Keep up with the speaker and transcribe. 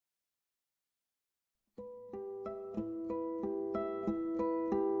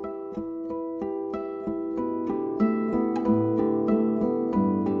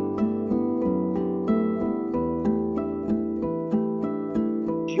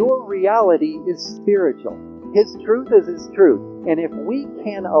your reality is spiritual. His truth is His truth. And if we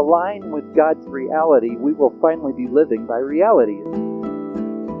can align with God's reality, we will finally be living by reality.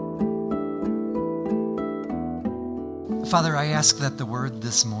 Father, I ask that the word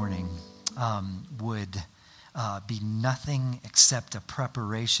this morning would be nothing except a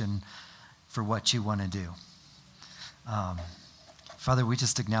preparation for what you want to do. Father, we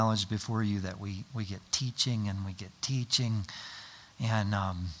just acknowledge before you that we get teaching and we get teaching, and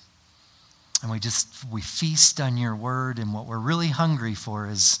we feast on your word, and what we're really hungry for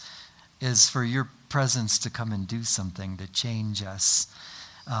is for your presence to come and do something to change us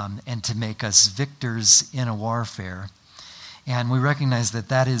and to make us victors in a warfare. And we recognize that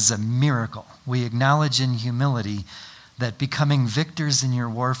that is a miracle. We acknowledge in humility that becoming victors in your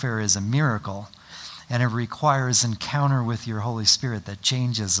warfare is a miracle, and it requires encounter with your Holy Spirit that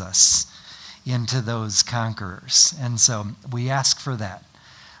changes us into those conquerors. And so we ask for that.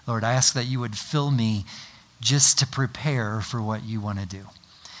 Lord, I ask that you would fill me just to prepare for what you want to do.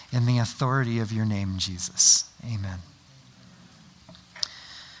 In the authority of your name, Jesus. Amen.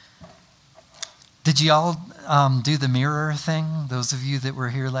 Did you all do the mirror thing? Those of you that were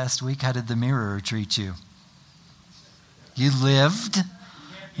here last week, how did the mirror treat you? You lived?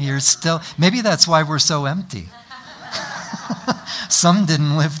 You're still, maybe that's why we're so empty. Some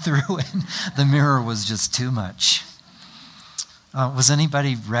didn't live through it. The mirror was just too much. Was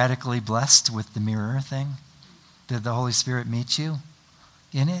anybody radically blessed with the mirror thing? Did the Holy Spirit meet you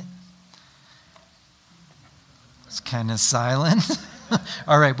in it? It's kind of silent.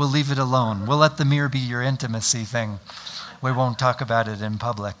 All right, we'll leave it alone. We'll let the mirror be your intimacy thing. We won't talk about it in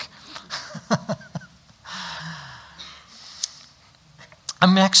public.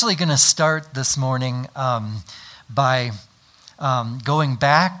 I'm actually going to start this morning by going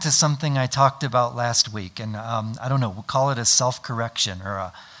back to something I talked about last week. And I don't know, we'll call it a self-correction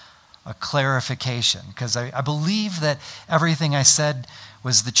or a clarification, because I believe that everything I said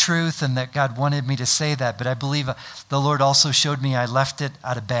was the truth and that God wanted me to say that, but I believe the Lord also showed me I left it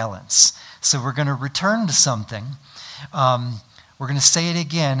out of balance. So we're going to return to something. We're going to say it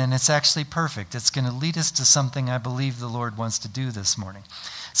again, and it's actually perfect. It's going to lead us to something I believe the Lord wants to do this morning.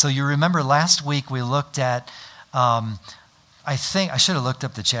 So you remember last week we looked at, I think, I should have looked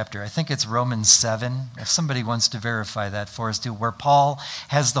up the chapter. I think it's Romans 7. If somebody wants to verify that for us too, where Paul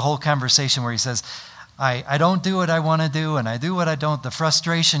has the whole conversation where he says, I don't do what I want to do, and I do what I don't. The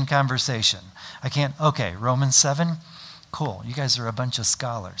frustration conversation. I can't. Okay, Romans 7? Cool. You guys are a bunch of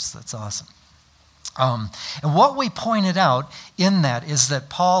scholars. That's awesome. And what we pointed out in that is that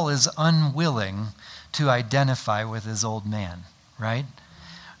Paul is unwilling to identify with his old man, right?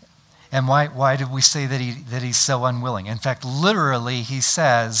 And why did we say that he's so unwilling? In fact, literally, he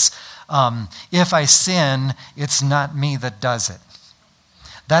says, if I sin, it's not me that does it.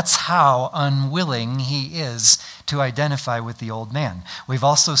 That's how unwilling he is to identify with the old man. We've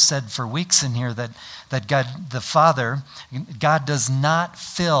also said for weeks in here that God, the Father, God does not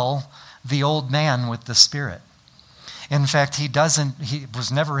fill the old man with the Spirit. In fact, it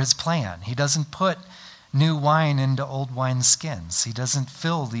was never his plan. He doesn't put new wine into old wineskins. He doesn't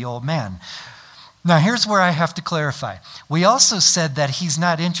fill the old man. Now, here's where I have to clarify. We also said that he's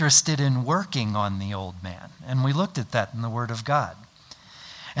not interested in working on the old man, and we looked at that in the Word of God.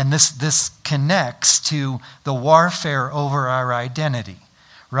 And this connects to the warfare over our identity,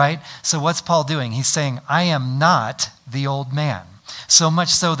 right? So what's Paul doing? He's saying, I am not the old man. So much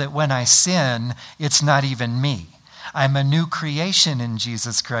so that when I sin, it's not even me. I'm a new creation in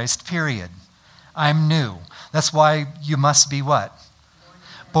Jesus Christ, period. I'm new. That's why you must be what?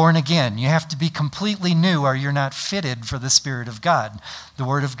 Born again. You have to be completely new or you're not fitted for the Spirit of God. The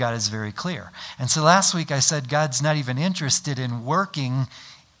Word of God is very clear. And so last week I said God's not even interested in working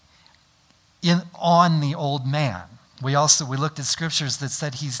on the old man. We looked at scriptures that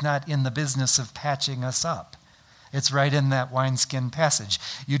said he's not in the business of patching us up. It's right in that wineskin passage.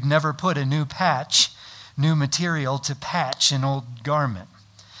 You'd never put a new material to patch an old garment.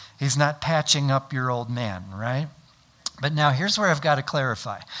 He's not patching up your old man, right? But now here's where I've got to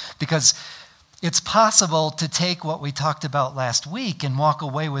clarify, because it's possible to take what we talked about last week and walk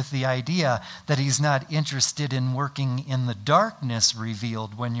away with the idea that he's not interested in working in the darkness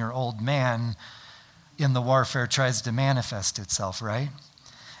revealed when your old man in the warfare tries to manifest itself, right?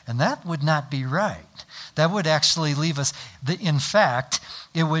 And that would not be right. That would actually leave us, in fact,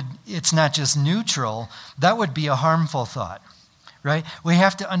 it's not just neutral, that would be a harmful thought, right? We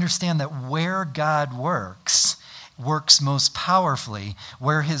have to understand that where God works most powerfully,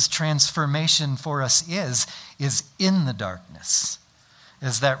 where his transformation for us is in the darkness.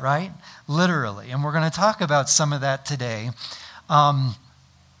 Is that right? Literally. And we're going to talk about some of that today.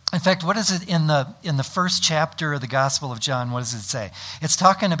 In fact, what is it in the first chapter of the Gospel of John? What does it say? It's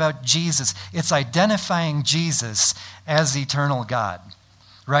talking about Jesus. It's identifying Jesus as eternal God,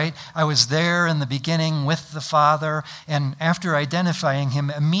 right? I was there in the beginning with the Father, and after identifying him,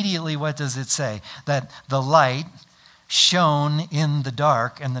 immediately what does it say? That the light shone in the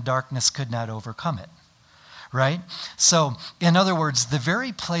dark, and the darkness could not overcome it. Right? So, in other words, the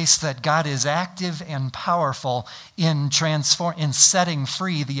very place that God is active and powerful in setting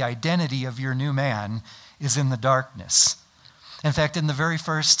free the identity of your new man is in the darkness. In fact, in the very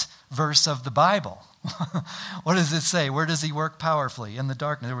first verse of the Bible, what does it say? Where does he work powerfully? In the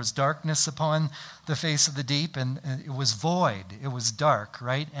darkness. There was darkness upon the face of the deep, and it was void. It was dark,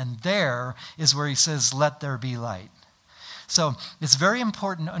 right? And there is where he says, let there be light. So, it's very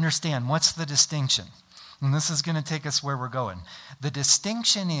important to understand what's the distinction. And this is going to take us where we're going. The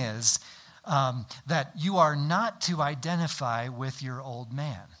distinction is that you are not to identify with your old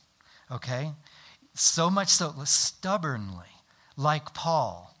man, okay? So much so, stubbornly, like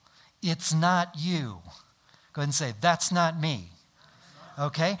Paul, it's not you. Go ahead and say, that's not me,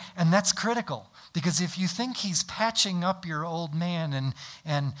 okay? And that's critical, because if you think he's patching up your old man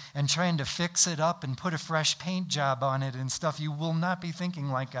and trying to fix it up and put a fresh paint job on it and stuff, you will not be thinking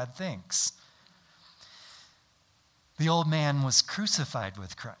like God thinks. The old man was crucified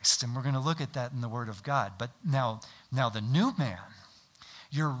with Christ, and we're going to look at that in the Word of God. But now the new man,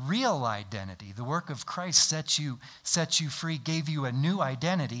 your real identity, the work of Christ set you free, gave you a new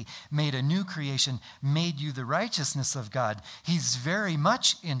identity, made a new creation, made you the righteousness of God. He's very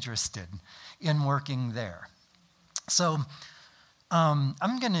much interested in working there. So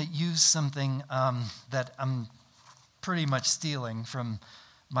I'm going to use something that I'm pretty much stealing from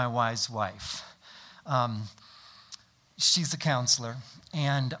my wise wife. She's a counselor,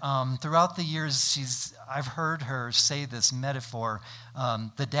 and throughout the years, I've heard her say this metaphor,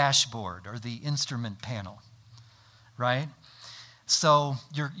 the dashboard or the instrument panel, right? So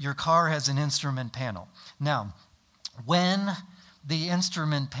your car has an instrument panel. Now, when the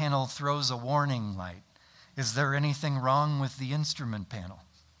instrument panel throws a warning light, is there anything wrong with the instrument panel?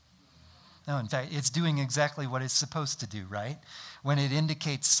 No, in fact, it's doing exactly what it's supposed to do, right? When it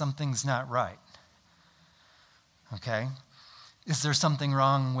indicates something's not right. Okay? Is there something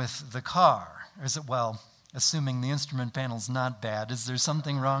wrong with the car? Or is it, well, assuming the instrument panel's not bad, is there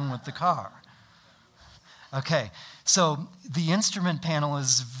something wrong with the car? Okay, so the instrument panel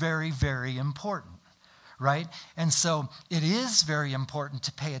is very, very important, right? And so it is very important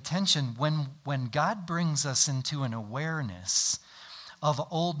to pay attention when God brings us into an awareness of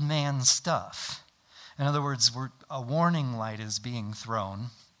old man stuff. In other words, a warning light is being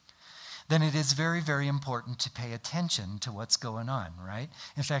thrown. Then it is very, very important to pay attention to what's going on, right?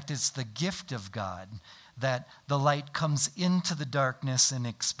 In fact, it's the gift of God that the light comes into the darkness and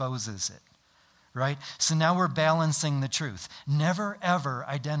exposes it, right? So now we're balancing the truth. Never, ever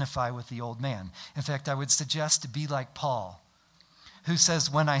identify with the old man. In fact, I would suggest to be like Paul, who says,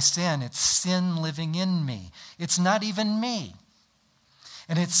 when I sin, it's sin living in me. It's not even me.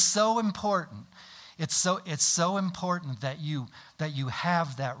 And it's so important. It's so important that you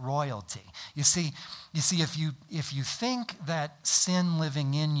have that royalty. You see, if you think that sin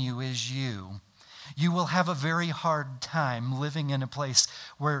living in you is you will have a very hard time living in a place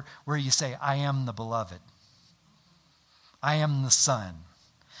where you say, I am the beloved. I am the son.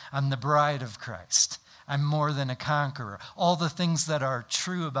 I'm the bride of Christ. I'm more than a conqueror. All the things that are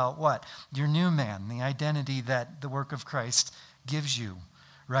true about what? Your new man, the identity that the work of Christ gives you.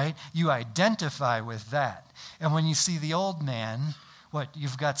 Right? You identify with that. And when you see the old man, what?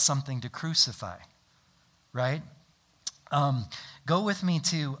 You've got something to crucify. Right? Go with me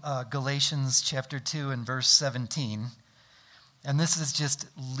to Galatians chapter 2 and verse 17. And this is just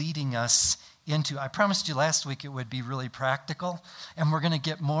leading us into, I promised you last week it would be really practical, and we're going to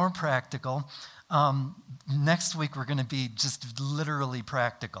get more practical. Next week we're going to be just literally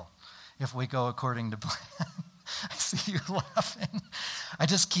practical if we go according to plan. I see you laughing. I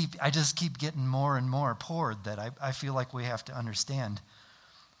just keep getting more and more poured that I feel like we have to understand.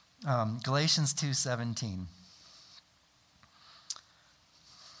 Galatians 2:17.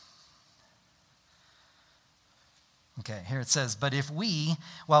 Okay, here it says, but if we,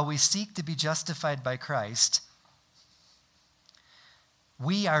 while we seek to be justified by Christ,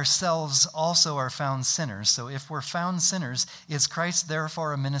 we ourselves also are found sinners. So if we're found sinners, is Christ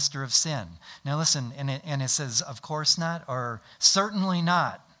therefore a minister of sin? Now listen, and it says, of course not, or certainly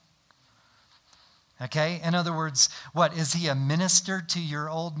not. Okay? In other words, what? Is he a minister to your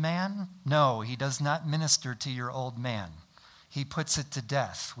old man? No, he does not minister to your old man. He puts it to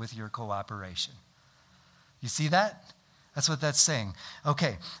death with your cooperation. You see that? That's what that's saying.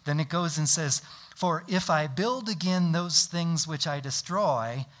 Okay, then it goes and says, for if I build again those things which I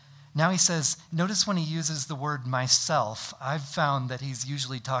destroy, now he says, notice when he uses the word myself, I've found that he's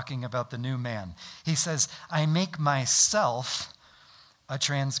usually talking about the new man. He says, I make myself a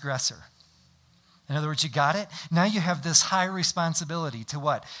transgressor. In other words, you got it? Now you have this high responsibility to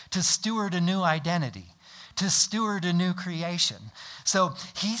what? To steward a new identity, to steward a new creation. So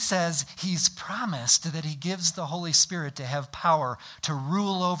he says he's promised that he gives the Holy Spirit to have power to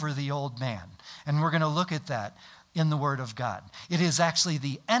rule over the old man. And we're going to look at that in the Word of God. It is actually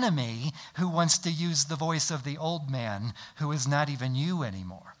the enemy who wants to use the voice of the old man who is not even you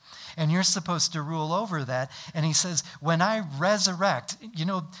anymore. And you're supposed to rule over that. And he says, when I resurrect, you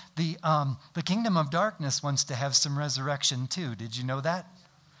know, the kingdom of darkness wants to have some resurrection too. Did you know that?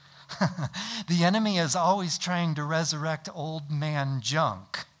 The enemy is always trying to resurrect old man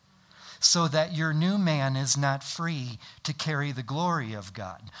junk so that your new man is not free to carry the glory of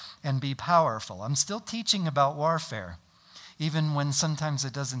God and be powerful. I'm still teaching about warfare, even when sometimes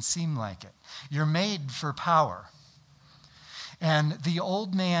it doesn't seem like it. You're made for power. And the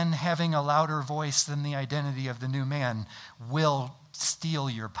old man having a louder voice than the identity of the new man will steal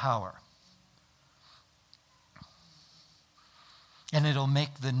your power. And it'll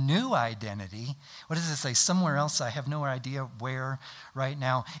make the new identity, what does it say? Somewhere else, I have no idea where right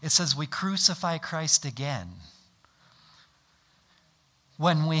now. It says we crucify Christ again.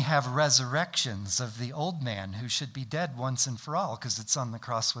 When we have resurrections of the old man who should be dead once and for all because it's on the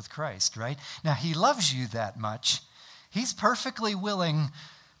cross with Christ, right? Now, he loves you that much. He's perfectly willing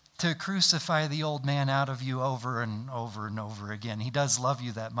to crucify the old man out of you over and over and over again. He does love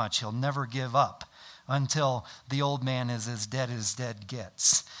you that much. He'll never give up until the old man is as dead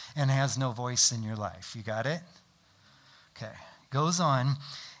gets and has no voice in your life. You got it? Okay. Goes on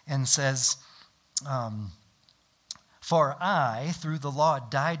and says, for I, through the law,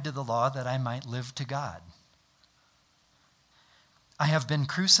 died to the law that I might live to God. I have been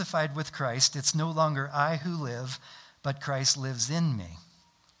crucified with Christ. It's no longer I who live, but Christ lives in me.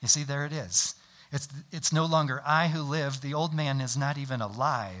 You see, there it is. It's no longer I who live. The old man is not even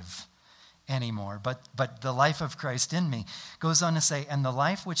alive anymore, but the life of Christ in me. Goes on to say, and the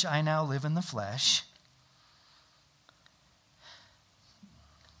life which I now live in the flesh,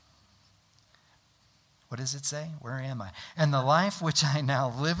 what does it say? Where am I? And the life which I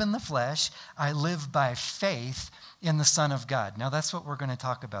now live in the flesh, I live by faith in the Son of God. Now that's what we're going to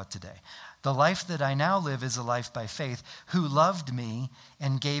talk about today. The life that I now live is a life by faith, who loved me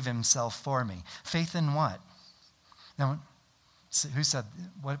and gave himself for me. Faith in what? Now, who said,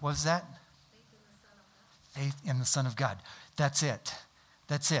 what was that? Faith in the Son of God. That's it.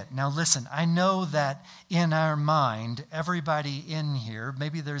 That's it. Now listen, I know that in our mind, everybody in here,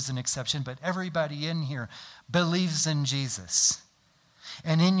 maybe there's an exception, but everybody in here believes in Jesus.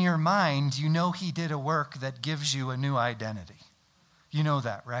 And in your mind, you know he did a work that gives you a new identity. You know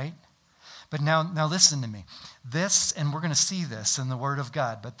that, right? But now listen to me. This, and we're going to see this in the Word of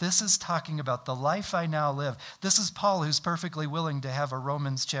God, but this is talking about the life I now live. This is Paul, who's perfectly willing to have a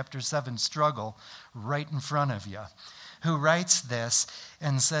Romans chapter 7 struggle right in front of you, who writes this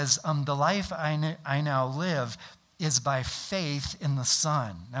and says, the life I now live is by faith in the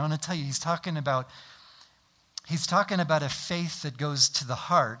Son. Now I want to tell you, he's talking about a faith that goes to the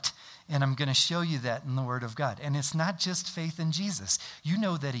heart. And I'm going to show you that in the Word of God. And it's not just faith in Jesus. You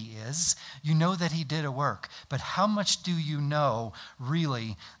know that he is. You know that he did a work. But how much do you know,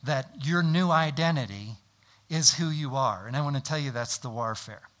 really, that your new identity is who you are? And I want to tell you that's the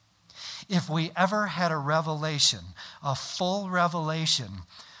warfare. If we ever had a revelation, a full revelation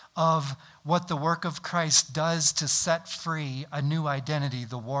of what the work of Christ does to set free a new identity,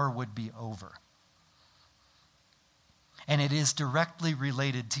 the war would be over. And it is directly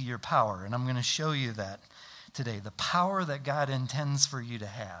related to your power. And I'm going to show you that today. The power that God intends for you to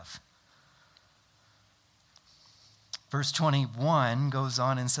have. Verse 21 goes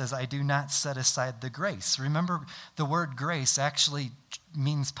on and says, I do not set aside the grace. Remember, the word grace actually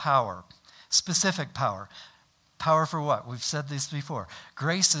means power. Specific power. Power for what? We've said this before.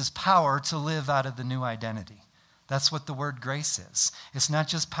 Grace is power to live out of the new identity. That's what the word grace is. It's not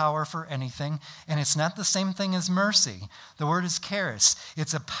just power for anything, and it's not the same thing as mercy. The word is charis.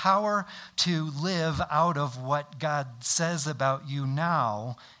 It's a power to live out of what God says about you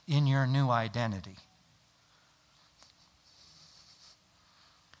now in your new identity.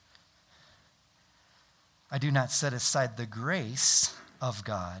 I do not set aside the grace of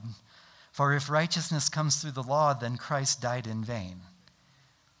God, for if righteousness comes through the law, then Christ died in vain.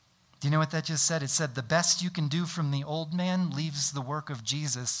 Do you know what that just said? It said the best you can do from the old man leaves the work of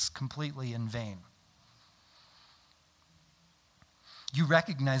Jesus completely in vain. You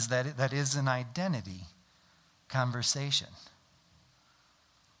recognize that that is an identity conversation.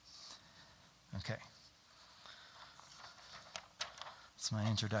 Okay. That's my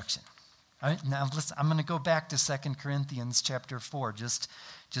introduction. All right, now listen, I'm going to go back to 2 Corinthians chapter 4 just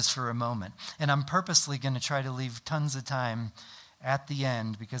for a moment. And I'm purposely going to try to leave tons of time at the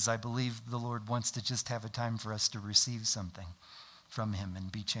end because I believe the Lord wants to just have a time for us to receive something from him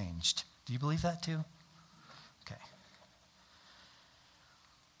and be changed. Do you believe that too? Okay.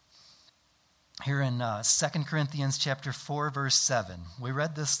 Here in 2 Corinthians chapter 4, verse 7, we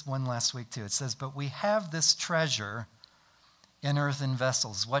read this one last week too. It says, "But we have this treasure in earthen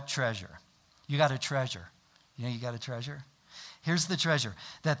vessels." What treasure? You got a treasure. You know you got a treasure? Here's the treasure,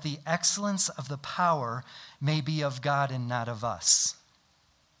 that the excellence of the power may be of God and not of us.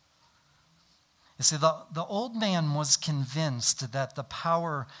 You see, the old man was convinced that the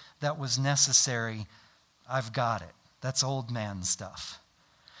power that was necessary, I've got it. That's old man stuff.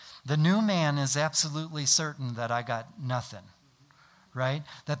 The new man is absolutely certain that I got nothing, right?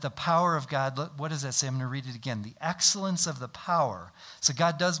 That the power of God, what does that say? I'm going to read it again. The excellence of the power. So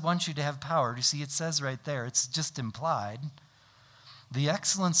God does want you to have power. You see, it says right there, it's just implied. The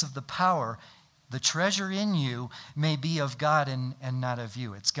excellence of the power, the treasure in you may be of God and not of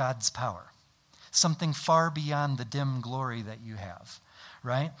you. It's God's power. Something far beyond the dim glory that you have,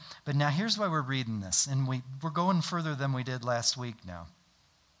 right? But now here's why we're reading this. And we're going further than we did last week now.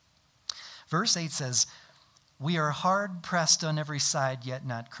 Verse 8 says, "We are hard pressed on every side, yet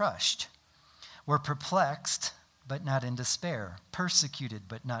not crushed. We're perplexed, but not in despair. Persecuted,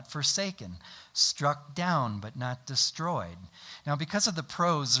 but not forsaken. Struck down, but not destroyed." Now, because of the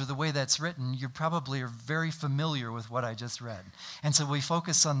prose or the way that's written, you probably are very familiar with what I just read. And so we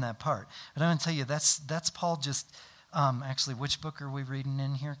focus on that part. But I'm going to tell you, that's Paul just, actually, which book are we reading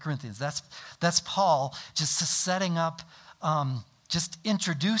in here? Corinthians. That's Paul just setting up, just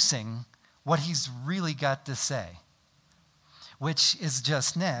introducing what he's really got to say, which is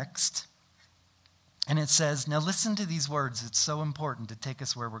just next. And it says, now listen to these words. It's so important to take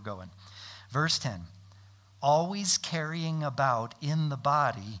us where we're going. Verse 10, "Always carrying about in the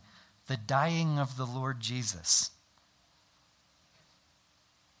body the dying of the Lord Jesus."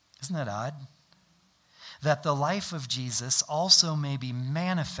 Isn't that odd? "That the life of Jesus also may be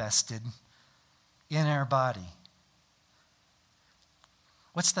manifested in our body."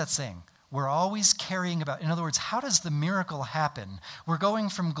 What's that saying? We're always carrying about. In other words, how does the miracle happen? We're going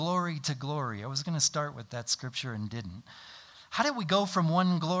from glory to glory. I was going to start with that scripture and didn't. How do we go from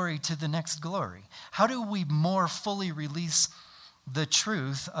one glory to the next glory? How do we more fully release the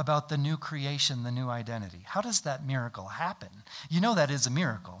truth about the new creation, the new identity? How does that miracle happen? You know that is a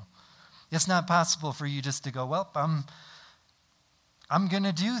miracle. It's not possible for you just to go, well, I'm going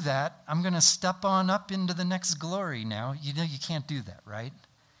to do that. I'm going to step on up into the next glory now. You know you can't do that, right?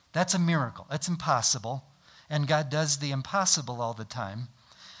 That's a miracle. That's impossible. And God does the impossible all the time.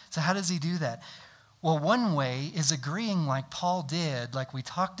 So how does he do that? Well, one way is agreeing like Paul did, like we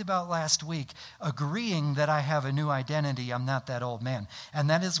talked about last week, agreeing that I have a new identity. I'm not that old man. And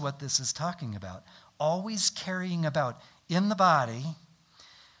that is what this is talking about. Always carrying about in the body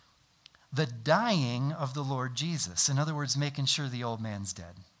the dying of the Lord Jesus. In other words, making sure the old man's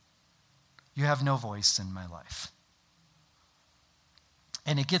dead. You have no voice in my life.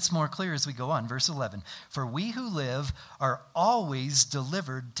 And it gets more clear as we go on. Verse 11, "For we who live are always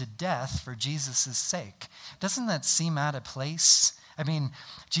delivered to death for Jesus' sake." Doesn't that seem out of place? I mean,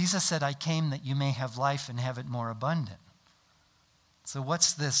 Jesus said, "I came that you may have life and have it more abundant." So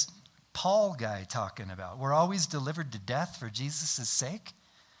what's this Paul guy talking about? We're always delivered to death for Jesus' sake?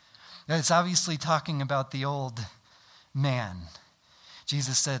 It's obviously talking about the old man.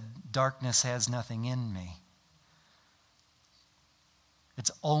 Jesus said, "Darkness has nothing in me." It's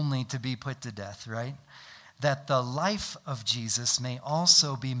only to be put to death, right? "That the life of Jesus may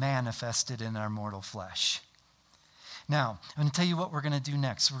also be manifested in our mortal flesh." Now, I'm going to tell you what we're going to do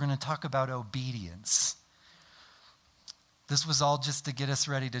next. We're going to talk about obedience. This was all just to get us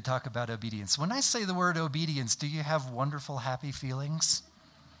ready to talk about obedience. When I say the word obedience, do you have wonderful, happy feelings?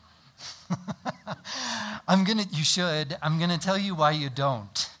 You should. I'm going to tell you why you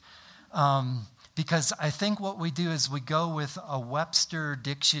don't. Because I think what we do is we go with a Webster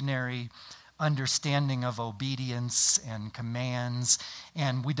dictionary understanding of obedience and commands,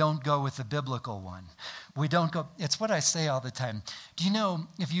 and we don't go with the biblical one. We don't go, it's what I say all the time. Do you know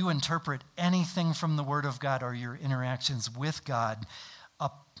if you interpret anything from the Word of God or your interactions with God,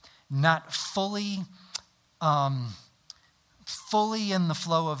 not fully in the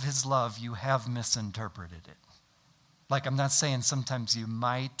flow of his love, you have misinterpreted it. Like, I'm not saying sometimes you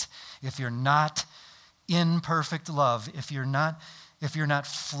might, if you're not in perfect love, if you're not if you're not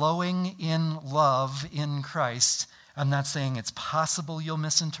flowing in love in Christ, I'm not saying it's possible you'll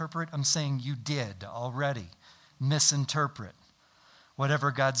misinterpret. I'm saying you did already misinterpret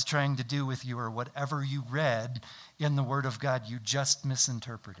whatever God's trying to do with you, or whatever you read in the Word of God, you just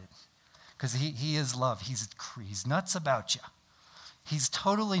misinterpreted. Because he is love. He's nuts about you. He's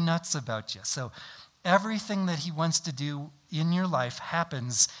totally nuts about you. So everything that he wants to do in your life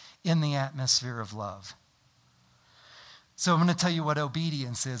happens in the atmosphere of love. So I'm going to tell you what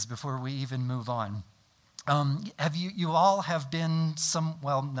obedience is before we even move on. Have you all have been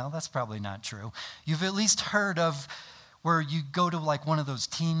well, no, that's probably not true. You've at least heard of where you go to like one of those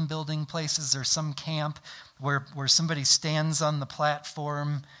team building places or some camp where somebody stands on the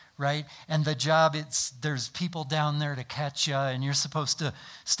platform, right? And the job, there's people down there to catch you, and you're supposed to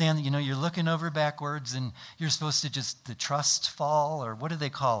stand, you're looking over backwards, and you're supposed to just the trust fall, or what do they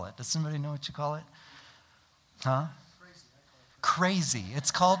call it? Does somebody know what you call it? Huh? Crazy.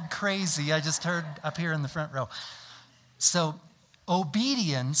 It's called crazy. I just heard up here in the front row. So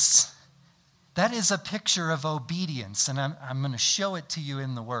obedience, that is a picture of obedience, and I'm going to show it to you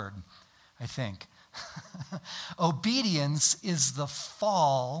in the Word, I think. Obedience is the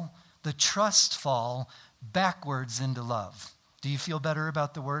fall, the trust fall, backwards into love. Do you feel better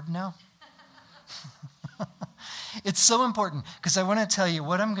about the Word now? It's so important, because I want to tell you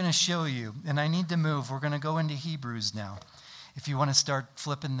what I'm going to show you, and I need to move. We're going to go into Hebrews now, if you want to start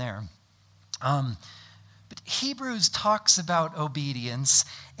flipping there. But Hebrews talks about obedience,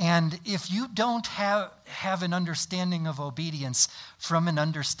 and if you don't have an understanding of obedience from an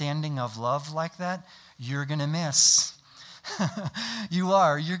understanding of love like that, you're going to miss.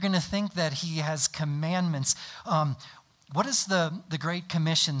 You're going to think that he has commandments. What does the Great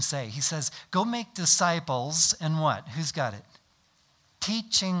Commission say? He says, go make disciples, and what? Who's got it?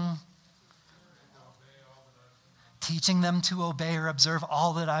 Teaching them to obey or observe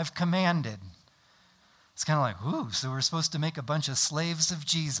all that I've commanded. It's kind of like, ooh, so we're supposed to make a bunch of slaves of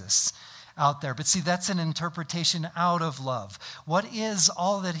Jesus out there. But see, that's an interpretation out of love. What is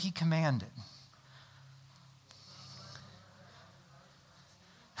all that he commanded?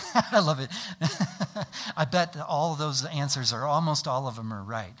 I love it. I bet all of those answers almost all of them are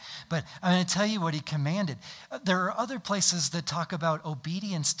right. But I'm going to tell you what he commanded. There are other places that talk about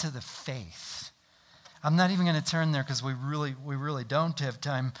obedience to the faith. I'm not even going to turn there because we really don't have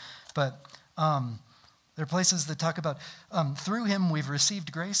time. But there are places that talk about, through him we've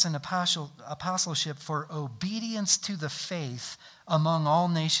received grace and apostleship for obedience to the faith among all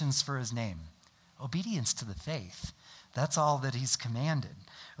nations for his name. Obedience to the faith. That's all that he's commanded.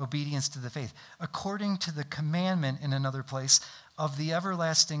 Obedience to the faith. According to the commandment in another place of the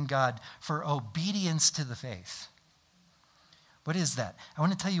everlasting God for obedience to the faith. What is that? I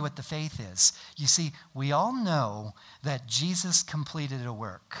want to tell you what the faith is. You see, we all know that Jesus completed a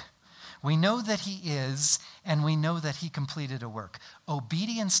work. We know that he is, and we know that he completed a work.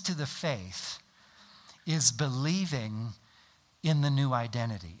 Obedience to the faith is believing in the new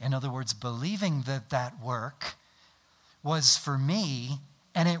identity. In other words, believing that that work was for me,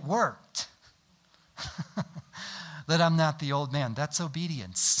 and it worked. That I'm not the old man. That's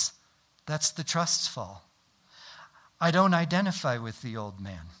obedience. That's the trust fall. I don't identify with the old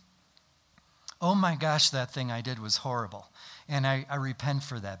man. Oh my gosh, that thing I did was horrible. And I repent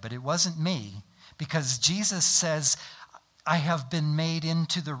for that. But it wasn't me, because Jesus says, I have been made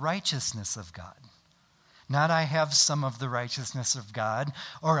into the righteousness of God. Not I have some of the righteousness of God,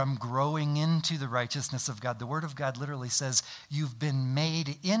 or I'm growing into the righteousness of God. The Word of God literally says, you've been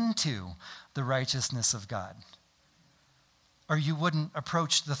made into the righteousness of God. Or you wouldn't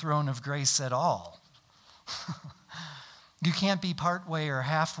approach the throne of grace at all. You can't be partway or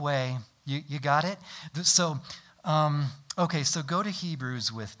halfway. You got it? So, okay, so go to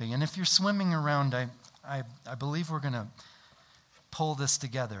Hebrews with me. And if you're swimming around, I believe we're going to pull this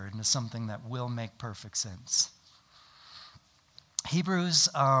together into something that will make perfect sense. Hebrews,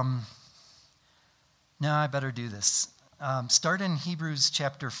 no, I better do this. Start in Hebrews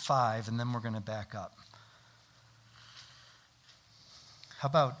chapter 5, and then we're going to back up. How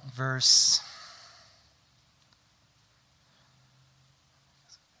about verse...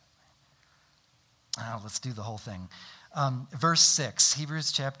 let's do the whole thing. Verse 6,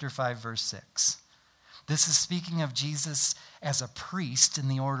 Hebrews chapter 5, verse 6. This is speaking of Jesus as a priest in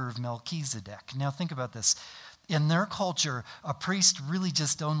the order of Melchizedek. Now think about this. In their culture, a priest really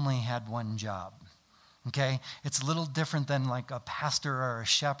just only had one job. Okay? It's a little different than like a pastor or a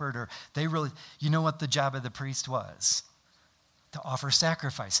shepherd, or you know what the job of the priest was? To offer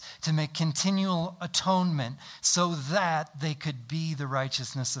sacrifice, to make continual atonement so that they could be the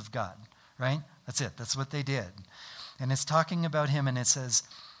righteousness of God, right? That's it. That's what they did. And it's talking about him, and it says,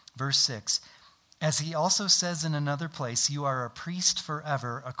 verse 6, as he also says in another place, you are a priest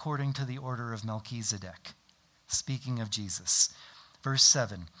forever according to the order of Melchizedek. Speaking of Jesus. Verse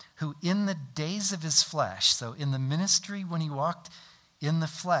 7, who in the days of his flesh, so in the ministry when he walked in the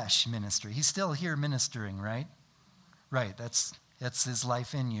flesh ministry, he's still here ministering, right? Right, that's his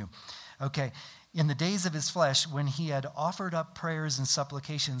life in you. Okay, in the days of his flesh, when he had offered up prayers and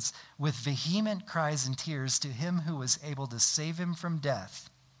supplications with vehement cries and tears to him who was able to save him from death,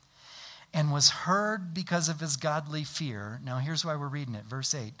 and was heard because of his godly fear. Now here's why we're reading it,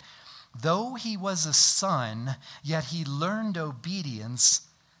 verse 8. Though he was a son, yet he learned obedience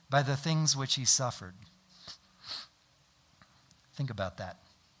by the things which he suffered. Think about that.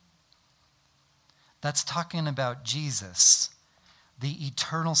 That's talking about Jesus, the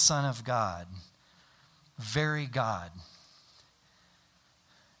eternal Son of God, very God.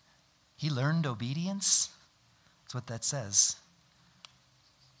 He learned obedience. That's what that says.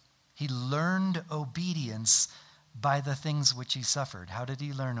 He learned obedience by the things which he suffered. How did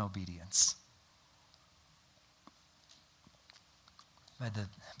he learn obedience? By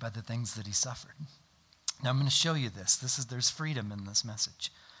the things that he suffered. Now I'm going to show you this. There's freedom in this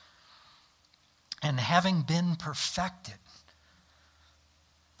message. And having been perfected,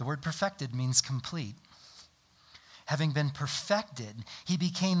 the word perfected means complete. Having been perfected, he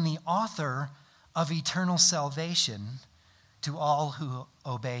became the author of eternal salvation to all who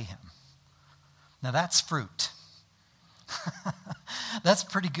obey him. Now that's fruit. That's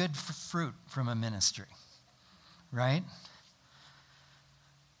pretty good fruit from a ministry, right?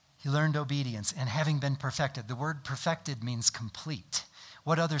 He learned obedience, and having been perfected. The word perfected means complete.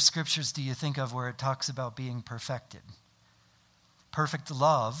 What other scriptures do you think of where it talks about being perfected? Perfect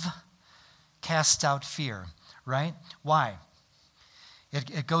love casts out fear, right? Why?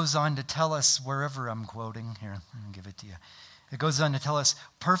 It goes on to tell us, wherever I'm quoting, here, I'll give it to you. It goes on to tell us,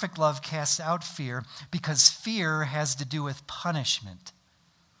 perfect love casts out fear because fear has to do with punishment.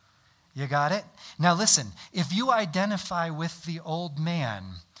 You got it? Now listen, if you identify with the old man,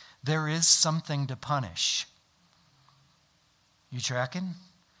 there is something to punish. You tracking?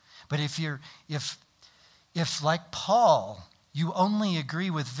 But if like Paul, you only agree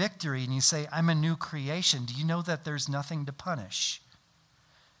with victory and you say, I'm a new creation, do you know that there's nothing to punish?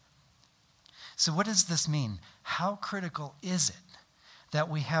 So what does this mean? How critical is it that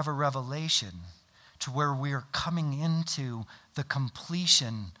we have a revelation to where we are coming into the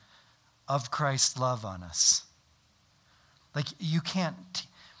completion of Christ's love on us? Like you can't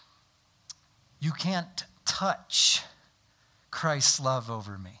touch Christ's love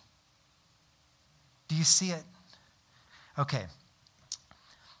over me. Do you see it? Okay.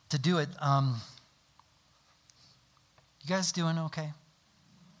 To do it, you guys doing okay?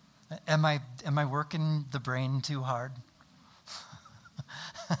 Am I working the brain too hard?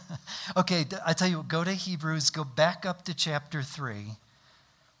 Okay, I tell you what, go to Hebrews, go back up to chapter 3.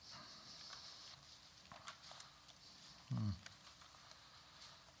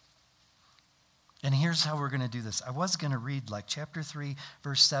 And here's how we're going to do this. I was going to read like chapter 3,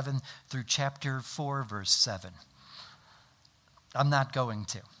 verse 7 through chapter 4, verse 7. I'm not going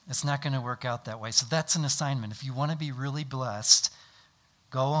to. It's not going to work out that way. So that's an assignment. If you want to be really blessed,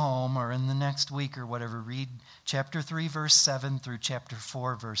 go home or in the next week or whatever, read chapter 3, verse 7 through chapter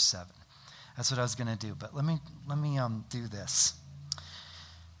 4, verse 7. That's what I was going to do. But let me do this.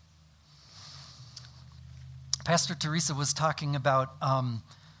 Pastor Teresa was talking about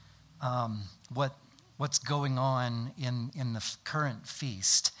what's going on in the current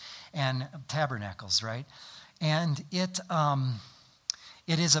feast and tabernacles, right? And it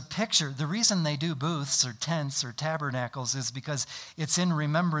is a picture. The reason they do booths or tents or tabernacles is because it's in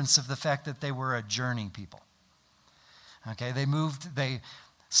remembrance of the fact that they were a journey people. Okay,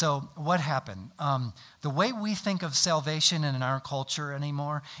 so what happened? The way we think of salvation in our culture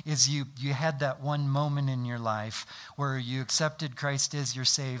anymore is you had that one moment in your life where you accepted Christ as your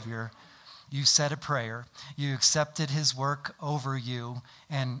Savior. You said a prayer, you accepted his work over you,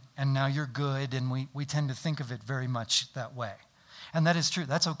 and now you're good, and we tend to think of it very much that way. And that is true.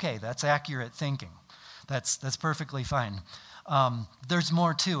 That's okay. That's accurate thinking. That's perfectly fine. There's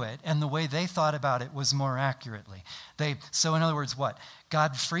more to it, and the way they thought about it was more accurately. So in other words, what?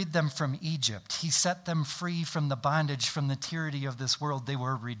 God freed them from Egypt. He set them free from the bondage, from the tyranny of this world. They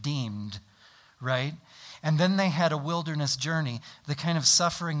were redeemed, right? And then they had a wilderness journey, the kind of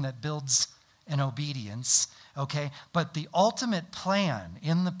suffering that builds an obedience, okay? But the ultimate plan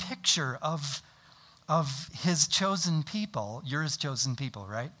in the picture of his chosen people, you're his chosen people,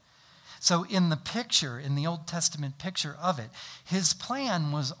 right? So in the picture, in the Old Testament picture of it, his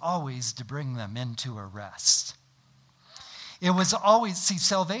plan was always to bring them into a rest. It was always, see,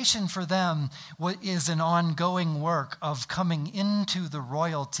 salvation for them is an ongoing work of coming into the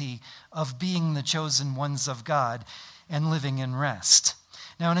royalty of being the chosen ones of God and living in rest.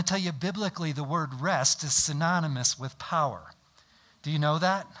 Now, I want to tell you, biblically, the word rest is synonymous with power. Do you know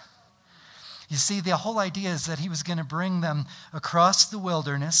that? You see, the whole idea is that he was going to bring them across the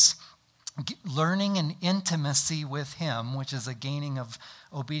wilderness, learning an intimacy with him, which is a gaining of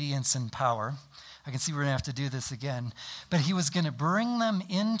obedience and power. I can see we're going to have to do this again. But he was going to bring them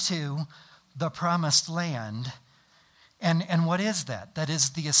into the promised land. And what is that? That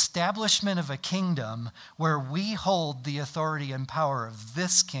is the establishment of a kingdom where we hold the authority and power of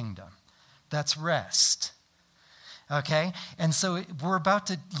this kingdom. That's rest. Okay? And so we're about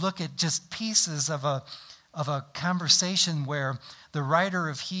to look at just pieces of a conversation where the writer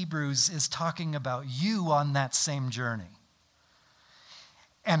of Hebrews is talking about you on that same journey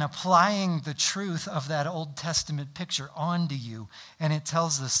and applying the truth of that Old Testament picture onto you. And it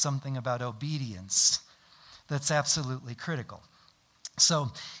tells us something about obedience that's absolutely critical.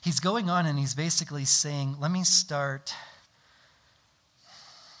 So he's going on and he's basically saying, let me start.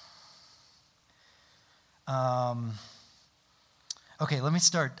 Let me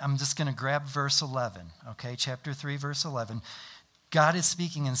start. I'm just going to grab verse 11. Okay, chapter 3, verse 11. God is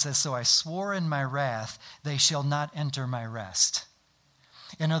speaking and says, so I swore in my wrath, they shall not enter my rest.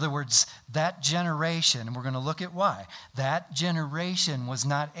 In other words, that generation, and we're going to look at why, that generation was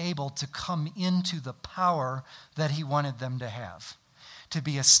not able to come into the power that he wanted them to have, to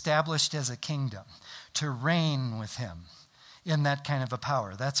be established as a kingdom, to reign with him in that kind of a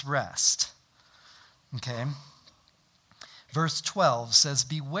power. That's rest. Okay? Verse 12 says,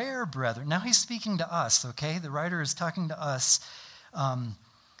 beware, brethren. Now he's speaking to us, okay? The writer is talking to us,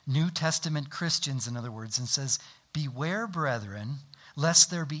 New Testament Christians, in other words, and says, beware, brethren,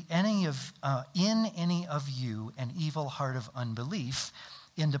 lest there be in any of you an evil heart of unbelief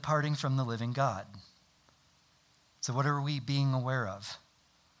in departing from the living God. So what are we being aware of?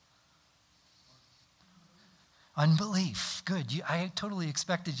 Unbelief. Good. I totally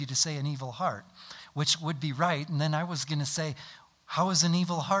expected you to say an evil heart, which would be right. And then I was going to say, how is an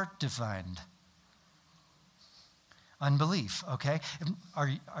evil heart defined? Unbelief, okay? Are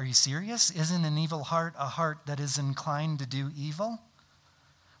you serious? Isn't an evil heart a heart that is inclined to do evil?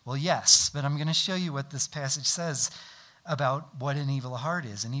 Well, yes, but I'm going to show you what this passage says about what an evil heart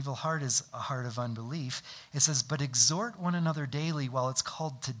is. An evil heart is a heart of unbelief. It says, but exhort one another daily while it's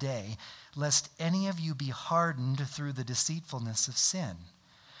called today, lest any of you be hardened through the deceitfulness of sin.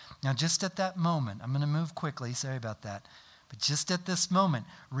 Now, just at that moment, I'm going to move quickly, sorry about that, but just at this moment,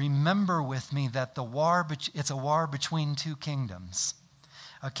 remember with me that it's a war between two kingdoms,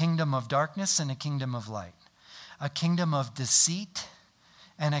 a kingdom of darkness and a kingdom of light, a kingdom of deceit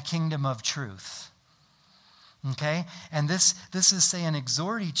and a kingdom of truth. Okay? And this is saying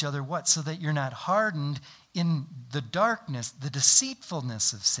exhort each other, what? So that you're not hardened in the darkness, the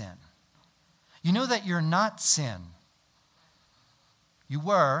deceitfulness of sin. You know that you're not sin. You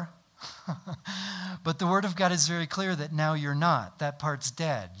were. But the Word of God is very clear that now you're not. That part's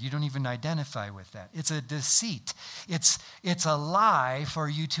dead. You don't even identify with that. It's a deceit. It's a lie for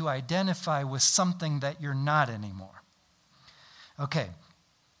you to identify with something that you're not anymore. Okay.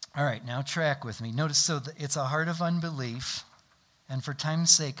 All right, now track with me. Notice, so it's a heart of unbelief. And for time's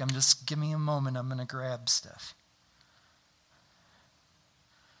sake, give me a moment. I'm going to grab stuff.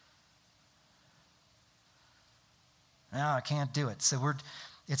 No, I can't do it. So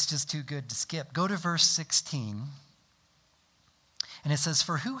it's just too good to skip. Go to verse 16. And it says,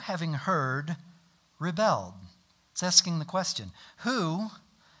 for who having heard rebelled? It's asking the question. Who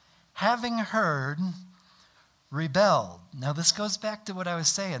having heard rebelled? Now this goes back to what I was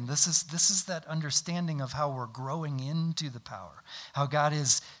saying. This is that understanding of how we're growing into the power. How God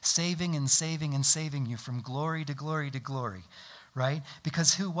is saving and saving and saving you from glory to glory to glory. Right?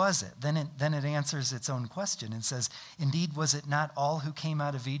 Because who was it? Then it answers its own question and says, indeed, was it not all who came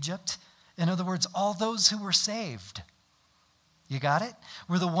out of Egypt? In other words, all those who were saved. You got it?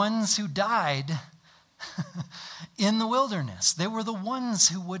 Were the ones who died in the wilderness. They were the ones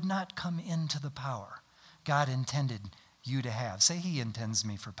who would not come into the power God intended you to have. Say, he intends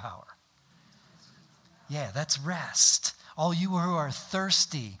me for power. Yeah, that's rest. All you who are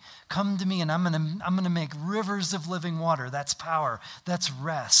thirsty, come to me and I'm going to make rivers of living water. That's power. That's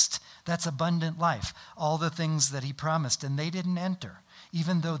rest. That's abundant life. All the things that he promised. And they didn't enter,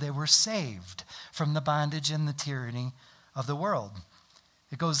 even though they were saved from the bondage and the tyranny of the world.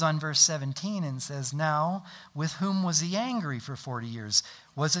 It goes on verse 17 and says, now with whom was he angry for 40 years?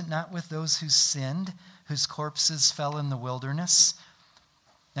 Was it not with those who sinned, whose corpses fell in the wilderness?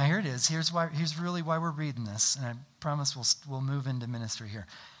 Now here it is. Here's really why we're reading this, and I promise we'll move into ministry here.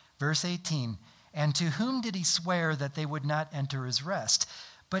 Verse 18, and to whom did he swear that they would not enter his rest?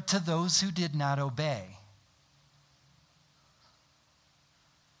 But to those who did not obey.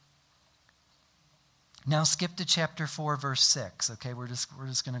 Now skip to chapter 4, verse 6. Okay, we're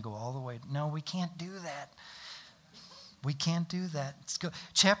just going to go all the way. No, we can't do that. We can't do that. Let's go.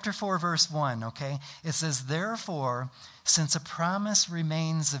 Chapter 4, verse 1, okay? It says, therefore, since a promise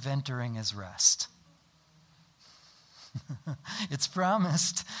remains of entering his rest. It's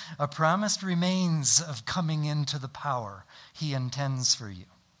promised. A promise remains of coming into the power he intends for you.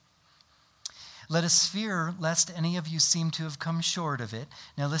 Let us fear lest any of you seem to have come short of it.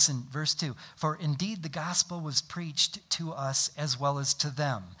 Now listen, verse 2. For indeed the gospel was preached to us as well as to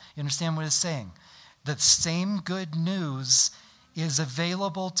them. You understand what it's saying? The same good news is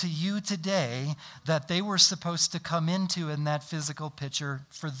available to you today that they were supposed to come into in that physical picture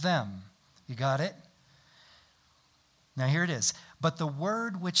for them. You got it? Now here it is. But the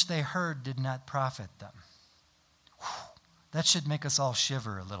word which they heard did not profit them. Whew. That should make us all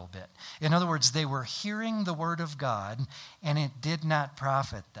shiver a little bit. In other words, they were hearing the word of God, and it did not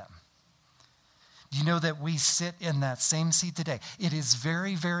profit them. Do you know that we sit in that same seat today? It is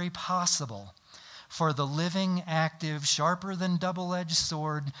very, very possible for the living, active, sharper than double-edged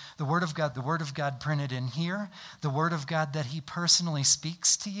sword, the word of God printed in here, the word of God that he personally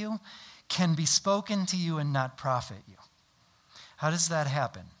speaks to you, can be spoken to you and not profit you. How does that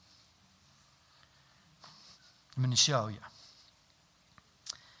happen? I'm going to show you.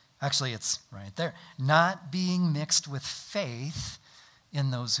 Actually, it's right there. Not being mixed with faith in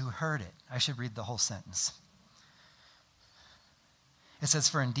those who heard it. I should read the whole sentence. It says,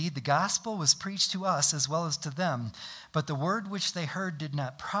 for indeed the gospel was preached to us as well as to them, but the word which they heard did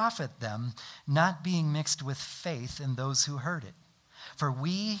not profit them, not being mixed with faith in those who heard it. For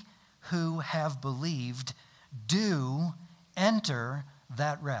we who have believed do enter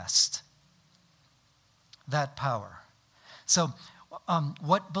that rest, that power. So,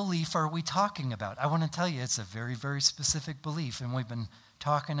 what belief are we talking about? I want to tell you it's a very, very specific belief, and we've been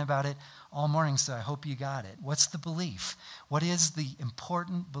talking about it all morning, so I hope you got it. What's the belief? What is the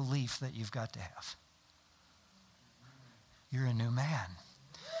important belief that you've got to have? You're a new man.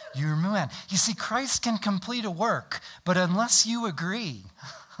 You're a new man. You see, Christ can complete a work, but unless you agree,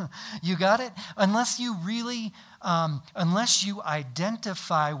 you got it? Unless you really, unless you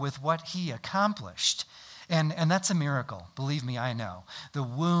identify with what he accomplished, and that's a miracle. Believe me, I know. The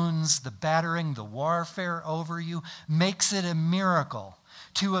wounds, the battering, the warfare over you makes it a miracle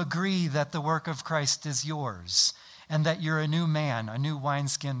to agree that the work of Christ is yours and that you're a new man, a new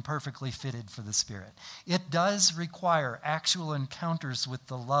wineskin perfectly fitted for the Spirit. It does require actual encounters with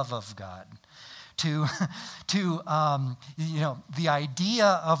the love of God. The idea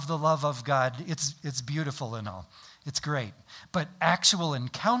of the love of God, it's beautiful and all. It's great. But actual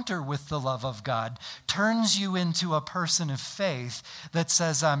encounter with the love of God turns you into a person of faith that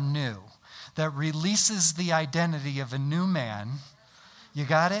says, I'm new, that releases the identity of a new man. You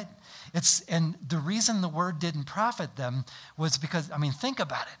got it? And the reason the word didn't profit them was because, think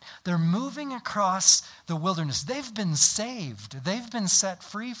about it. They're moving across the wilderness. They've been saved. They've been set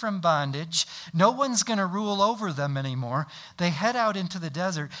free from bondage. No one's going to rule over them anymore. They head out into the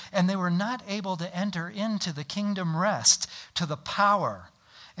desert, and they were not able to enter into the kingdom rest, to the power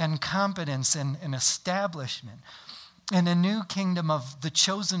and competence and establishment in a new kingdom of the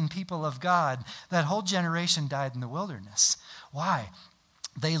chosen people of God. That whole generation died in the wilderness. Why?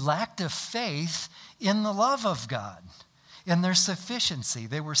 They lacked a faith in the love of God, in their sufficiency.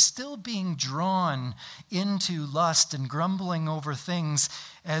 They were still being drawn into lust and grumbling over things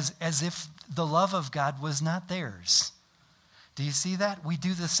as if the love of God was not theirs. Do you see that? We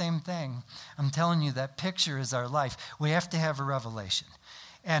do the same thing. I'm telling you, that picture is our life. We have to have a revelation.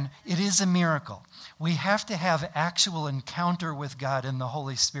 And it is a miracle. We have to have actual encounter with God in the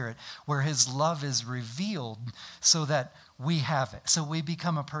Holy Spirit where his love is revealed so that we have it. So we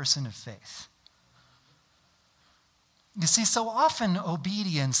become a person of faith. You see, so often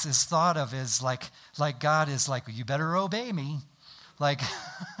obedience is thought of as like God is like, you better obey me. Like,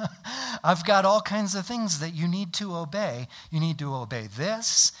 I've got all kinds of things that you need to obey. You need to obey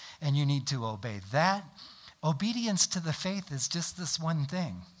this, and you need to obey that. Obedience to the faith is just this one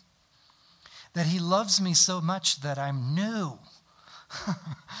thing. That he loves me so much that I'm new.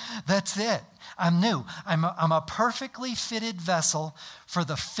 That's it. I'm new. I'm a perfectly fitted vessel for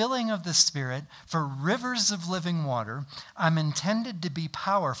the filling of the Spirit, for rivers of living water. I'm intended to be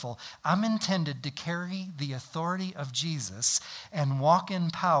powerful. I'm intended to carry the authority of Jesus and walk in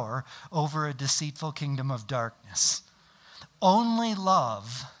power over a deceitful kingdom of darkness. Only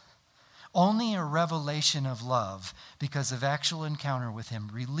love, only a revelation of love because of actual encounter with him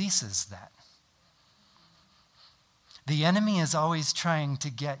releases that. The enemy is always trying to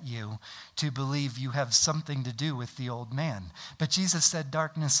get you to believe you have something to do with the old man. But Jesus said,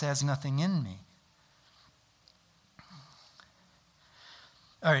 darkness has nothing in me.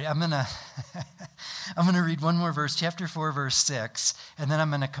 All right, I'm gonna read one more verse, chapter 4, verse 6, and then I'm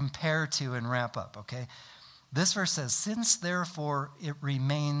going to compare to and wrap up, okay? This verse says, since therefore it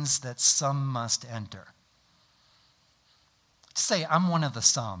remains that some must enter. Say, I'm one of the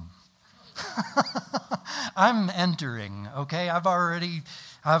some. I'm entering, okay? I've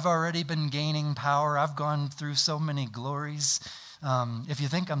already been gaining power. I've gone through so many glories. If you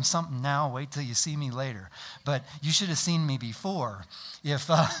think I'm something now, wait till you see me later. But you should have seen me before.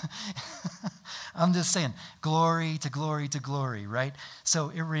 I'm just saying, glory to glory to glory, right? So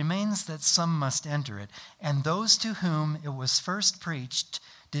it remains that some must enter it. And those to whom it was first preached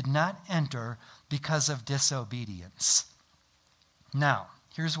did not enter because of disobedience. Now,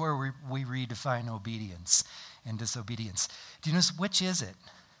 here's where we redefine obedience and disobedience. Do you notice which is it?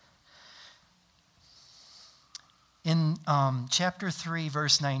 In chapter 3,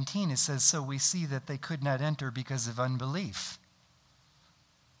 verse 19, it says, so we see that they could not enter because of unbelief.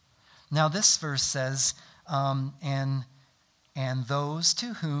 Now this verse says, and those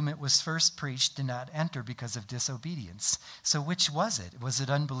to whom it was first preached did not enter because of disobedience. So which was it? Was it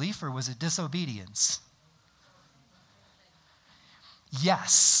unbelief or was it disobedience?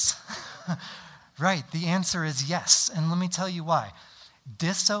 Yes. Right, the answer is yes. And let me tell you why.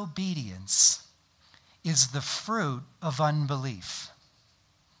 Disobedience is the fruit of unbelief.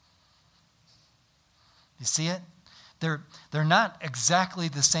 You see it? They're not exactly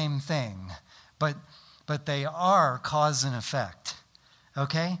the same thing, but they are cause and effect.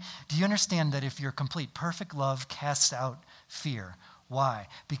 Okay? Do you understand that if your complete perfect love casts out fear? Why?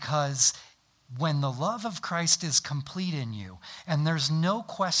 Because when the love of Christ is complete in you, and there's no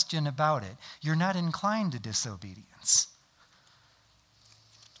question about it, you're not inclined to disobedience.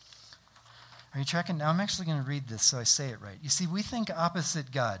 Are you tracking? Now I'm actually going to read this so I say it right. You see, we think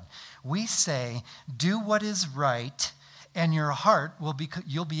opposite God. We say, do what is right, and your heart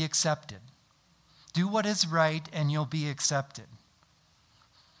you'll be accepted. Do what is right, and you'll be accepted.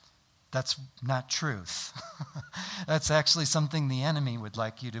 That's not truth. That's actually something the enemy would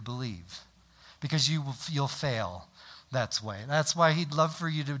like you to believe, because you'll fail. That's why he'd love for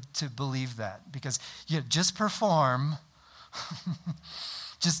you to believe that, because you just perform.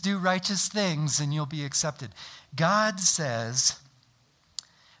 Just do righteous things and you'll be accepted. God says,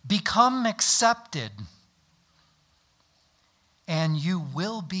 become accepted and you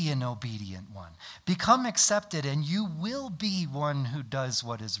will be an obedient one. Become accepted and you will be one who does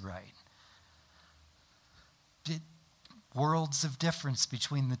what is right. Worlds of difference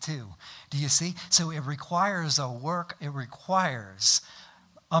between the two. Do you see? So it requires a work. It requires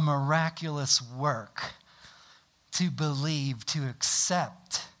a miraculous work to believe, to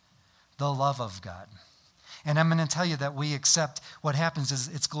accept the love of God. And I'm going to tell you that we accept, what happens is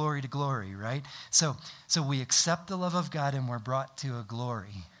it's glory to glory, right? So we accept the love of God and we're brought to a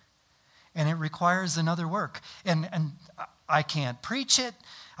glory. And it requires another work. And I can't preach it.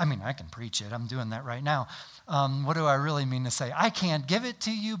 I mean, I can preach it. I'm doing that right now. What do I really mean to say? I can't give it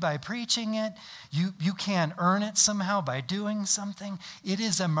to you by preaching it. You can't earn it somehow by doing something. It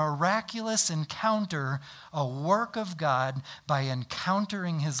is a miraculous encounter, a work of God by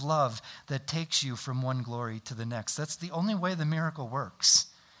encountering his love that takes you from one glory to the next. That's the only way the miracle works.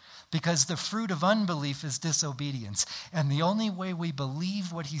 Because the fruit of unbelief is disobedience. And the only way we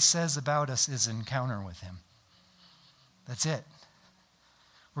believe what he says about us is encounter with him. That's it.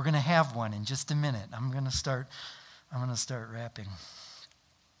 We're going to have one in just a minute. I'm going to start wrapping.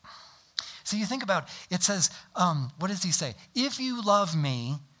 So you think about, it says, what does he say? If you love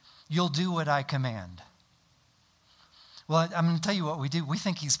me, you'll do what I command. Well, I'm going to tell you what we do. We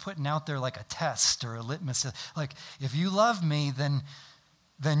think he's putting out there like a test or a litmus. Like, if you love me,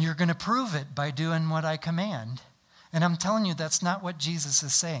 then you're going to prove it by doing what I command. And I'm telling you, that's not what Jesus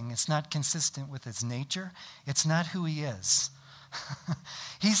is saying. It's not consistent with his nature. It's not who he is.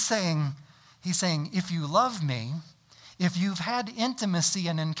 He's saying, if you love me, if you've had intimacy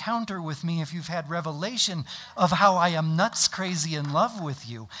and encounter with me, if you've had revelation of how I am nuts crazy in love with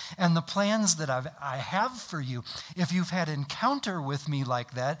you and the plans that I have for you, if you've had encounter with me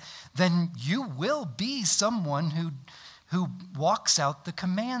like that, then you will be someone who walks out the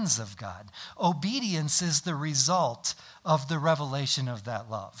commands of God. Obedience is the result of the revelation of that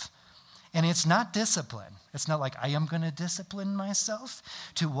love. And it's not discipline. It's not like I am going to discipline myself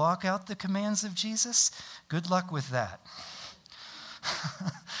to walk out the commands of Jesus. Good luck with that.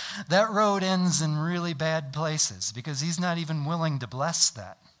 That road ends in really bad places because he's not even willing to bless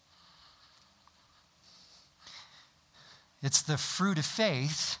that. It's the fruit of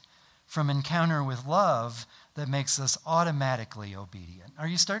faith from encounter with love that makes us automatically obedient. Are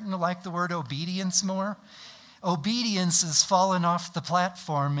you starting to like the word obedience more? Obedience is falling off the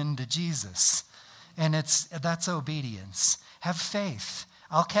platform into Jesus. And that's obedience. Have faith.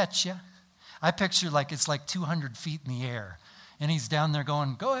 I'll catch you. I picture it's like 200 feet in the air. And he's down there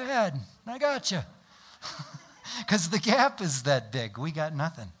going, go ahead, I got you. Because the gap is that big. We got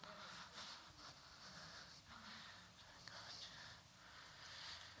nothing.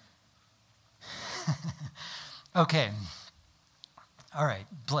 Okay. All right,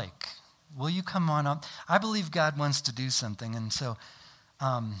 Blake, will you come on up? I believe God wants to do something, and so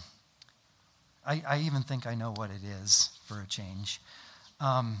I even think I know what it is for a change.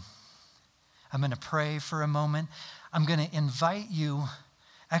 I'm going to pray for a moment. I'm going to invite you,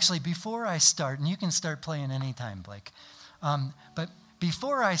 actually, before I start, and you can start playing anytime, Blake, but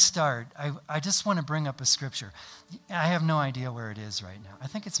before I start, I just want to bring up a scripture. I have no idea where it is right now. I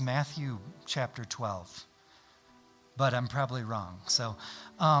think it's Matthew chapter 12. But I'm probably wrong. So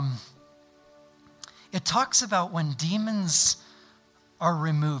it talks about when demons are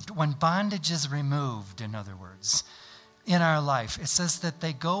removed, when bondage is removed, in other words, in our life. It says that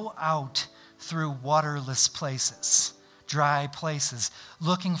they go out through waterless places, dry places,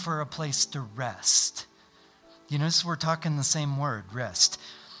 looking for a place to rest. You notice we're talking the same word, rest.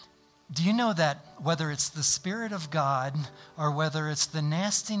 Do you know that whether it's the Spirit of God or whether it's the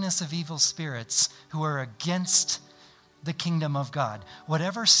nastiness of evil spirits who are against the kingdom of God,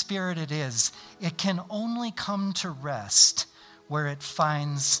 whatever spirit it is, it can only come to rest where it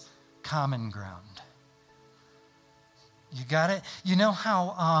finds common ground. You got it? You know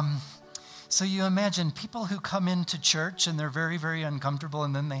how, so you imagine people who come into church and they're very, very uncomfortable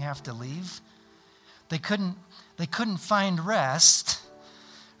and then they have to leave. They couldn't find rest,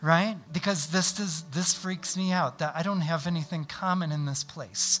 right? Because this freaks me out, that I don't have anything common in this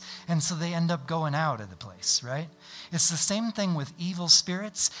place. And so they end up going out of the place, right? It's the same thing with evil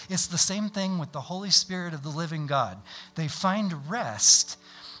spirits. It's the same thing with the Holy Spirit of the living God. They find rest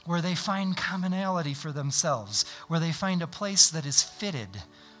where they find commonality for themselves, where they find a place that is fitted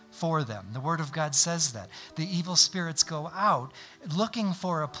for them. The Word of God says that. The evil spirits go out looking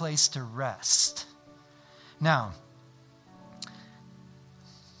for a place to rest. Now,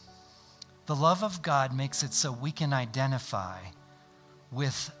 the love of God makes it so we can identify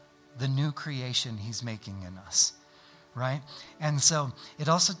with the new creation He's making in us, right? And so it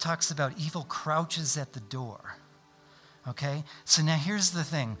also talks about evil crouches at the door, okay? So now here's the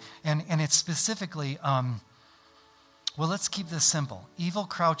thing, and it's specifically, well, let's keep this simple. Evil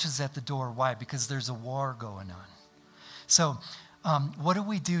crouches at the door. Why? Because there's a war going on. So what do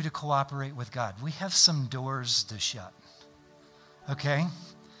we do to cooperate with God? We have some doors to shut, okay?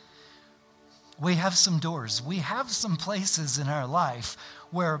 We have some doors. We have some places in our life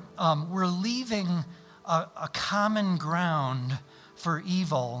where we're leaving a common ground for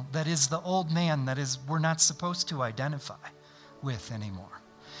evil that is the old man that is we're not supposed to identify with anymore.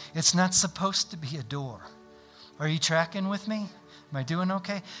 It's not supposed to be a door. Are you tracking with me? Am I doing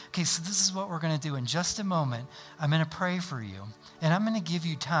okay? Okay, so this is what we're going to do. In just a moment, I'm going to pray for you, and I'm going to give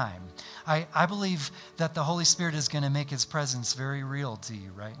you time. I believe that the Holy Spirit is going to make His presence very real to you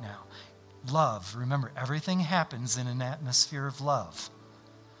right now. Love. Remember, everything happens in an atmosphere of love.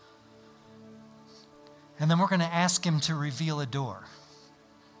 And then we're going to ask Him to reveal a door.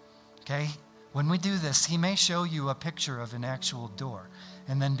 Okay? When we do this, He may show you a picture of an actual door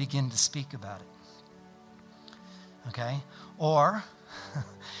and then begin to speak about it. Okay? Or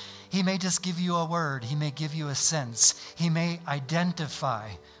He may just give you a word. He may give you a sense. He may identify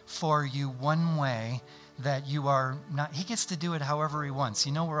for you one way that you are not. He gets to do it however He wants.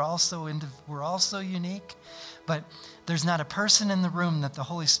 You know, we're all so unique, but there's not a person in the room that the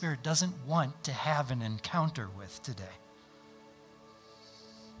Holy Spirit doesn't want to have an encounter with today.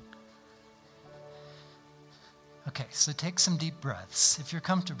 Okay, so take some deep breaths. If you're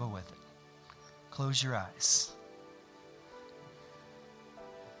comfortable with it, close your eyes.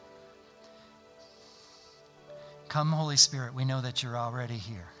 Come, Holy Spirit, we know that you're already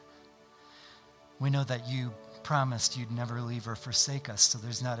here. We know that you promised you'd never leave or forsake us, so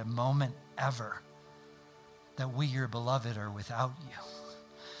there's not a moment ever that we, your beloved, are without you.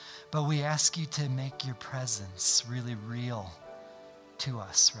 But we ask you to make your presence really real to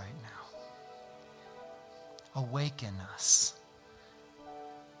us right now. Awaken us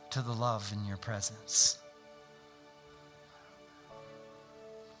to the love in your presence.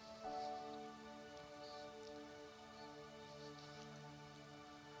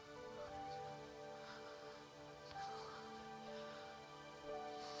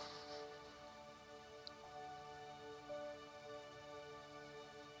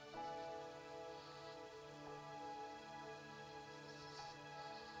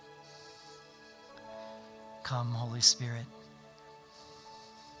 come, Holy Spirit.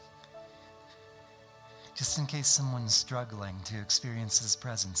 Just in case someone's struggling to experience His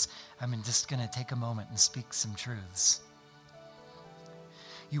presence, I'm just going to take a moment and speak some truths.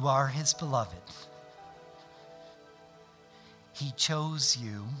 You are His beloved. He chose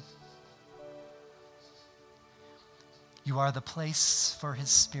you. You are the place for His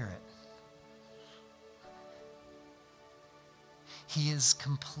Spirit. He is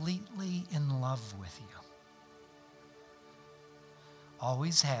completely in love with you.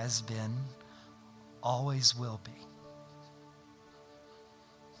 Always has been, always will be.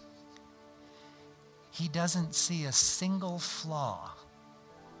 He doesn't see a single flaw.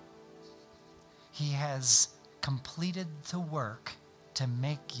 He has completed the work to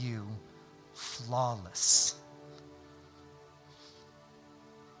make you flawless.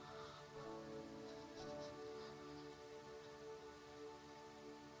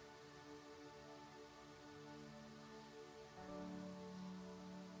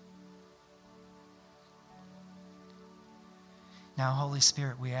 Now, Holy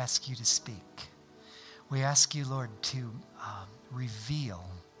Spirit, we ask you to speak. We ask you, Lord, to reveal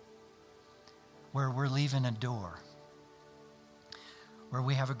where we're leaving a door, where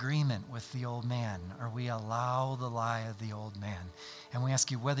we have agreement with the old man, or we allow the lie of the old man. And we ask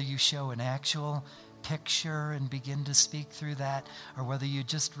you whether you show an actual picture and begin to speak through that, or whether you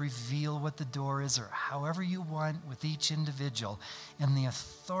just reveal what the door is, or however you want with each individual. In the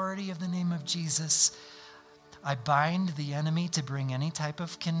authority of the name of Jesus, I bind the enemy to bring any type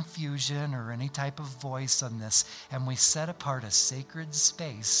of confusion or any type of voice on this, and we set apart a sacred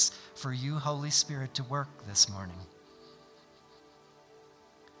space for you, Holy Spirit, to work this morning.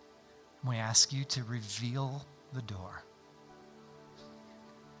 We ask you to reveal the door.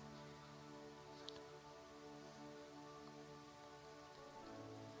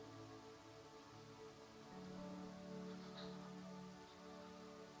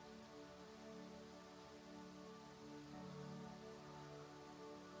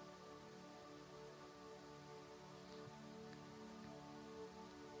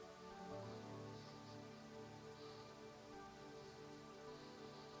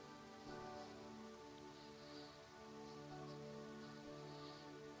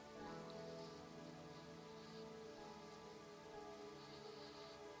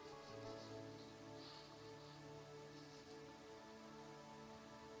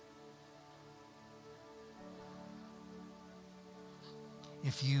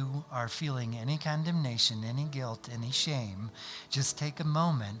 If you are feeling any condemnation, any guilt, any shame, just take a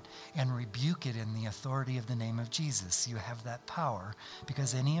moment and rebuke it in the authority of the name of Jesus. You have that power,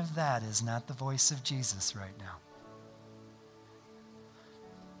 because any of that is not the voice of Jesus right now.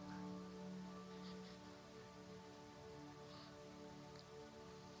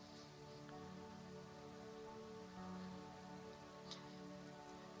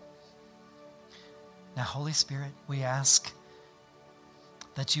 Now, Holy Spirit, we ask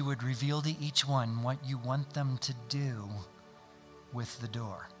that you would reveal to each one what you want them to do with the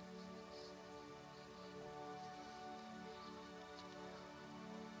door.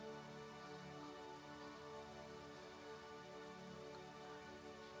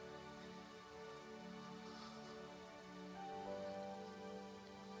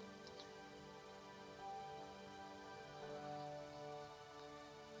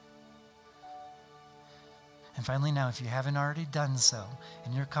 And finally now, if you haven't already done so,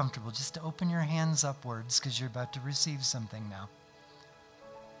 and you're comfortable, just to open your hands upwards, because you're about to receive something now.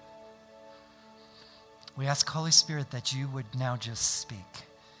 We ask, Holy Spirit, that you would now just speak.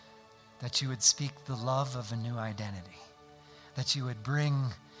 That you would speak the love of a new identity. That you would bring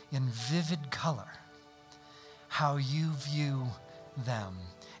in vivid color how you view them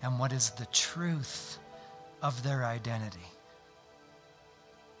and what is the truth of their identity.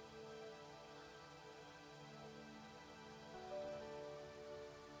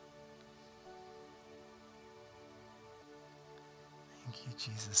 Thank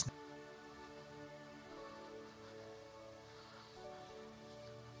you, Jesus.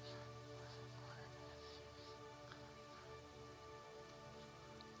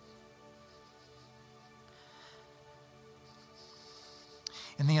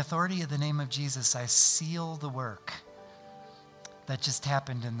 In the authority of the name of Jesus, I seal the work that just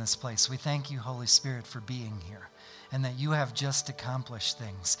happened in this place. We thank you, Holy Spirit, for being here, and that you have just accomplished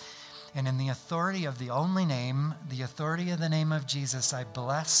things. And in the authority of the only name, the authority of the name of Jesus, I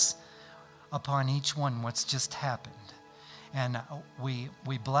bless upon each one what's just happened. And we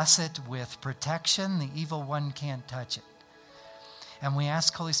bless it with protection. The evil one can't touch it. And we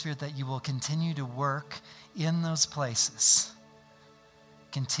ask, Holy Spirit, that you will continue to work in those places.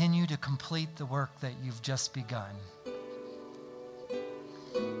 continue to complete the work that you've just begun.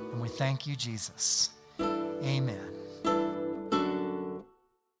 And we thank you, Jesus. Amen.